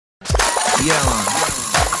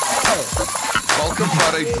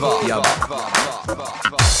Balkanfarraj 2. Ja.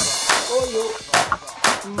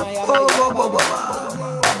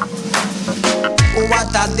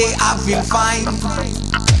 What a day, I feel fine.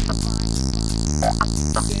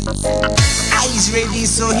 Eyes ready,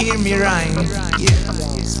 so hear me rhyme.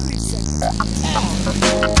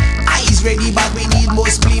 Eyes ready, but we need more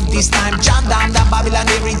sleep this time. Jam down the Babylon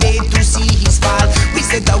every day to see his fall. We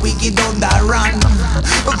set the wicked on the run.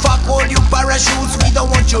 Fuck all you parachutes, we don't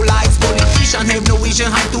want your lives. Politicians have no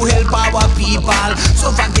vision how to help our people.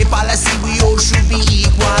 So fuck the policy, we all should be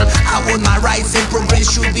equal. I want my rights and progress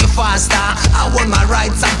should be faster. I want my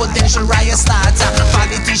rights and potential riot starter.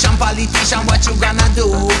 Politician, what you gonna do?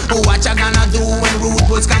 What you gonna do when rude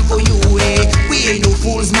boys come for you, eh? We ain't no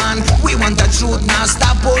fools, man, we want the truth now.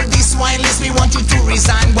 Stop all this wildness, we want you to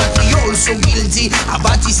resign. But we also guilty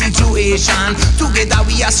about the situation. Together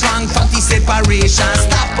we are strong, fuck the separation.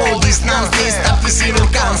 Stop all this nonsense, stop the zero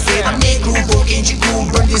council. Make group, okay,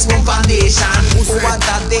 group, burn this one foundation. What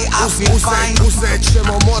that day, I feel fine. Uzet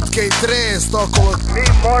ćemo motke i trest okolo. Mi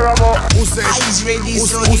moramo Eyes ready,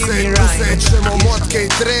 so hear me rhyme. Uzet ćemo motke i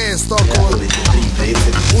trest okolo.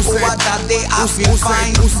 What that day, I feel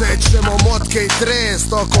fine. Uzet ćemo motke i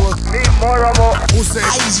trest okolo. Mi moramo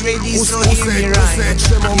Eyes ready, so hear me rhyme. Uzet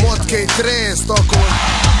ćemo motke i trest okolo.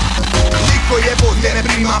 Niko jebote ne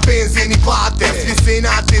prima penzije ni plate. Svi se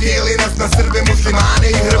inati dijeli nas na Srbe, muslimane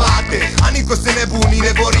i Hrvate. A niko se ne buni,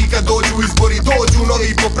 ne bori kad dođu izbori. Dođu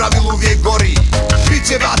novi, po pravilu uvijek gori.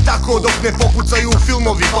 Biće va tako dok ne popucaju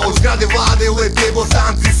filmovi. Pa u zgrade vlade ulete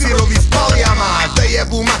Bosanci sirovi s palijama. Da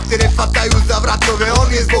jebu matere, fataju za vratove. On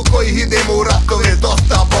je zbog kojih idemo u ratove,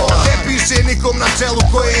 dosta bola. Ne piše nikom na čelu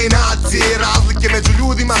koje je nacije. Razlike među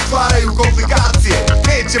ljudima stvaraju komplikacije.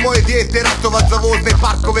 Neće moje dijete ratovat za vozne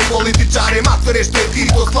parkove. Političare matore što je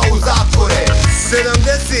Tito slao u zatvore.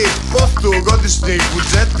 70% godišnjeg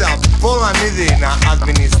budžeta pola ide na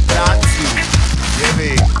administraciju.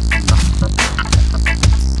 Jebi.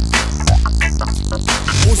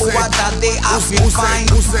 What that day, I feel fine.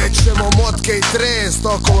 Uzet ćemo motke i trest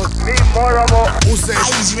okolo. Mi moramo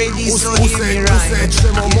Eyes ready, so hear me rhyme. Uzet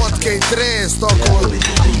ćemo motke i trest okolo.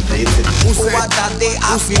 What that day,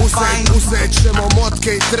 I feel fine. Uzet ćemo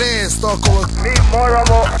motke i trest okolo. Mi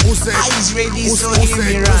moramo Eyes ready, so hear me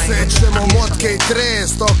rhyme. Uzet ćemo motke i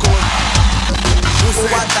trest okolo.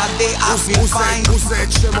 What that day, I feel fine.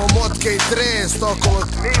 Uzet ćemo motke i trest okolo.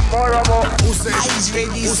 Mi moramo Eyes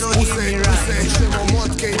ready, so hear me rhyme. Uzet ćemo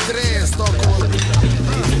motke i trest okolo.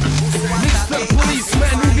 Mr.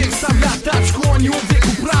 Policeman uvijek stavlja tačku, on je uvijek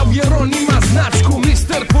u pravu jer on ima značku.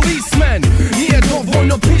 Mr. Policeman nije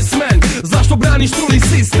dovoljno pismen, zašto braniš truli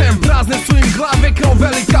sistem? Prazne su im glave kao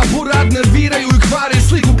velika burad, nerviraju i kvare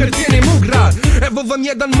sliku kartijenim u grad. Evo vam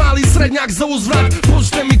jedan mali srednjak za uzvrat,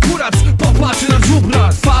 pušte mi kurac, poplače na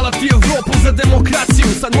džubrat. Hvala ti Evropu za demokraciju,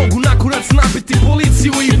 sad mogu na kurac nabiti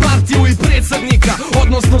policiju i partiju i predsjednika,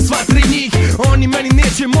 odnosno sva tri njih. Oni meni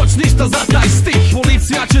neće moć ništa za taj stih.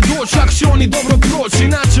 Policija će doći, ak će oni dobro proći,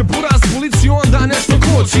 inače buraz policiju onda nešto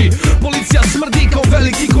koči. Policija smrdi kao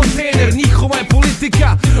veliki kontejner, njihova je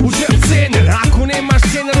politika u džep cener. Ako nemaš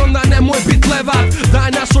cener onda nemoj bit levar,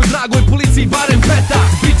 daj našoj dragoj policiji barem petak.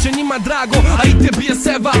 Biće njima drago, a i tebi je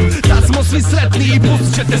seva, tad smo svi sretni i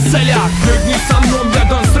pustit ćete seljak. Bjegni sa mnom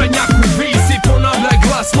jedan srednjak u visi, ponavljaj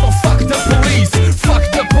glasno fuck the police. Fuck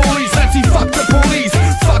the police, reci fuck the police.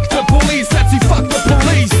 Fuck the police, reci fuck the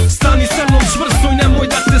police. Stani sa mnom čvrsto i nemoj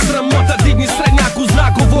da te sramota. Digni srednjak u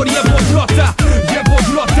zrak, govor jebo drota. Jebo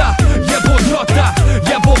drota, jebo drota.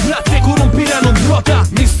 Jebo brate korumpiranog drota.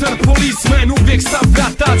 Mr. Policeman uvijek stavlja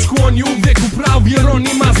tačku, on je uvijek u pravu jer on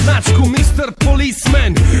ima značku. Mr.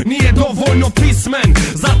 Policeman nije dovoljno pismen,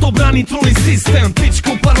 zato brani truli sistem. Pička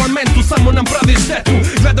u parlamentu samo nam pravi štetu,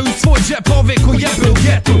 gledaju svoj džep ove ko jebe u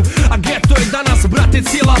getu. A geto je danas brate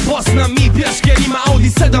cijela Bosna, mi pješke njima Audi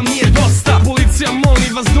 7 nije dosta. Policija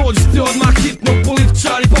molim vas dođite odmah hitno,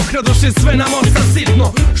 političari pokradoše sve nam osta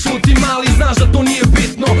sitno. Šuti mali, znaš da to nije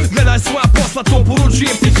bitno, gledaj svoja posla, to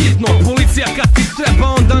poručujem ti hitno. Policija kad ti treba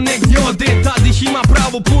onda negdje ode, tad ih ima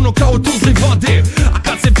pravo puno kao tuzli vode. A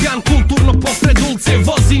kad se pijan kulturno posred ulice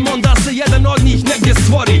vozim, onda se jedan od njih negdje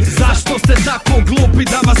stvori. Zašto ste tako glupi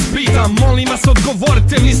da vas pitam, molim vas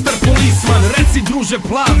odgovorite Mr. Policeman. Reci druže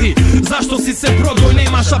plavi, zašto si se prodao,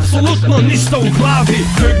 nemaš apsolutno ništa u glavi.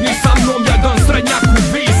 Bjegni sa mnom jedan srednjak u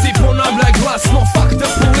visi, ponavljaj glasno fuck the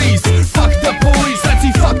police. Fuck the police, reci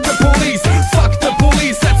fuck the police. Fuck the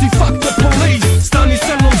police, reci fuck the police. Stani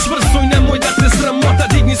sa mnom čvrsto i nemoj da te sramota.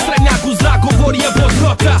 Digni srednjak u zrak, govor jebo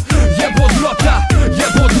drota. Jebo drota,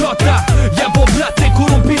 jebo drota. Jebo brate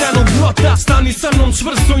korumpiranog drota. Stani sa mnom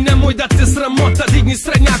čvrsto i nemoj da te sramota. Digni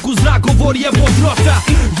srednjak u zrak, govor izbor, jebo drota,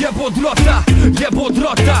 jebo drota, jebo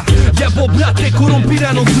drota, jebo brate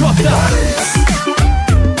korumpiranog drota.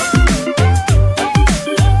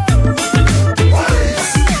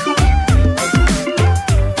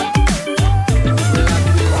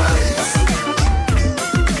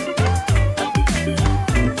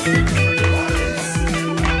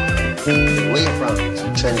 Where you from?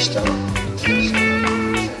 Trenchtown.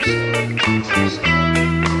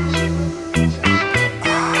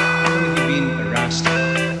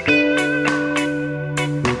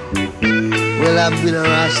 Well, I've been a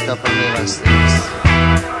Rasta from ever since.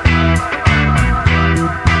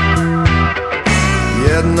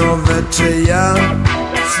 Jedno veče ja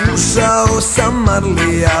slušao sam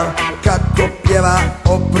Marlija kako pjeva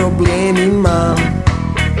o problemima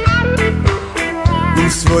u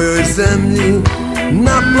svojoj zemlji,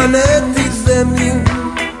 na planeti zemlji,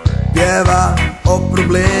 pjeva o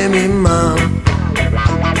problemima.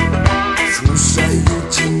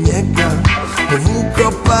 Slušajući njega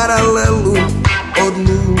povuko paralelu,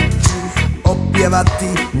 odlučih opjevati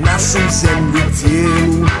našu zemlju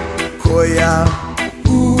cijelu, koja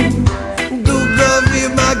u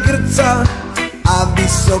dugovima grca, a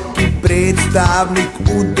visoki predstavnik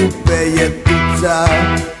u dupe je tuca.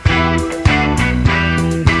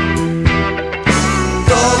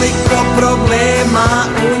 Toliko problema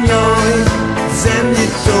u njoj, zemlji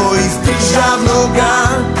to iz državnoga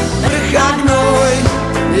vrha gnoj.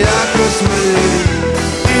 Jako smrdi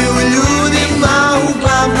i u ljudima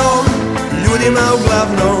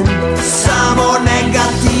uglavnom samo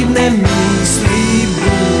negativne misli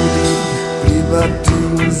budi.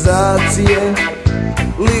 Privatizacije,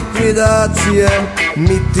 likvidacije,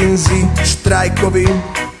 mitinzi, štrajkovi,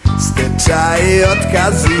 stečaji,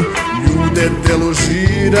 otkazi, ljude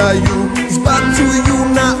deložiraju, zbacuju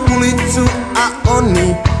na ulicu, a oni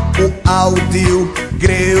u Audiju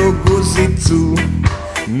greju guzicu.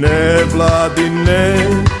 Nevladine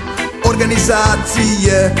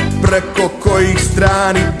organizacije preko kojih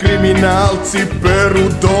strani kriminalci peru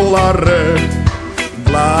dolare.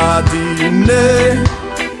 Vladine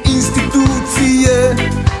institucije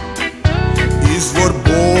izvor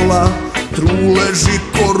bola, truleži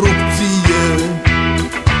korupcije.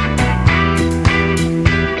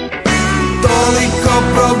 Toliko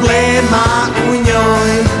problema u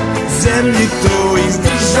njoj, zemlji to iz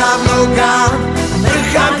državnoga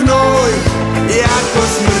vrha gnoj. Jako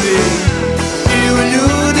smrdi i u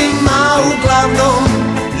ljudima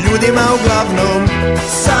uglavnom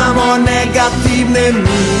samo negativne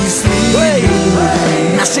misli.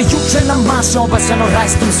 Naše juče nam maše obasjano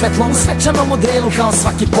rajskim svetlom, svečanom modelu kao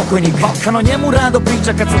svaki pokojnik. Balkan o njemu rado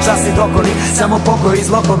priča kad su časti dokoli, samo pokoj i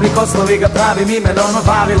zlokobnik oslovi ga pravim imenom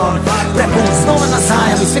Vavilon. Prepun snova na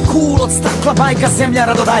sajam i sve cool od stakla, bajka, zemlja,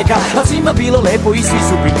 radodajka, a svima bilo lepo i svi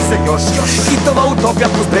su bili se još. Hitova utopija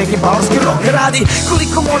plus breaking powerski rock radi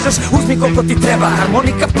koliko možeš, uzmi koliko ti treba.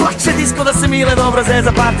 Harmonika plače, disko da se mile dobro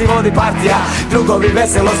zeza, party vodi partija. Drugovi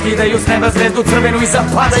veselo skidaju s neba zvezdu crvenu i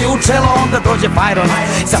zapadaju u čelo, onda dođe Fajron.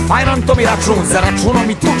 Za Fajron to mi račun, za računom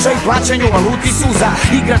i tuča i plaćanju valuti suza.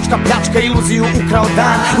 Igračka pljačka, iluziju ukrao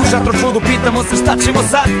dan, u šatro čudu pitamo se šta ćemo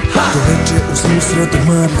sad. To veče u susretu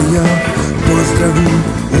Marlija pozdravim,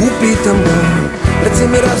 upitam ga, reci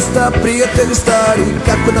mi Rasta, prijatelju stari,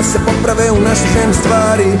 kako da se poprave u našoj zemlji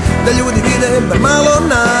stvari, da ljudi vide bar malo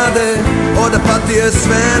nade, od apatije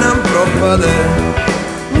sve nam propade.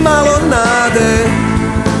 Malo nade,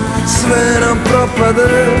 sve nam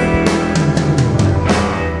propade.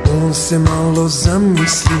 On se malo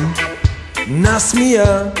zamisli,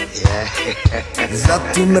 nasmija,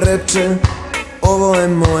 zatim reče, ovo je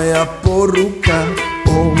moja poruka.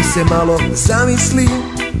 On se malo zamisli,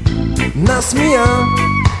 nasmija,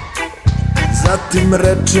 zatim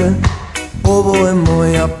reče, ovo je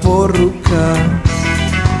moja poruka.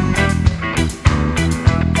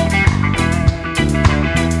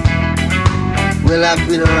 Well, I've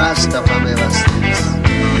been a Rasta from ever since.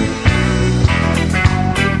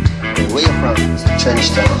 Where you from?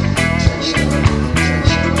 Trenchtown.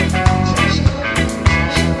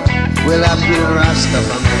 Well, I've been a Rasta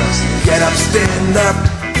from ever since. Get up,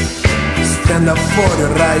 stand up for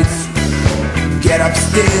your rights. Get up,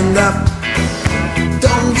 stand up,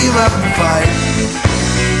 don't give up the fight.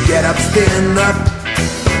 Get up,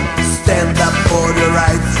 stand up for your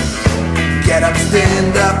rights. Get up,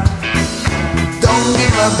 stand up, don't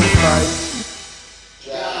give up the fight.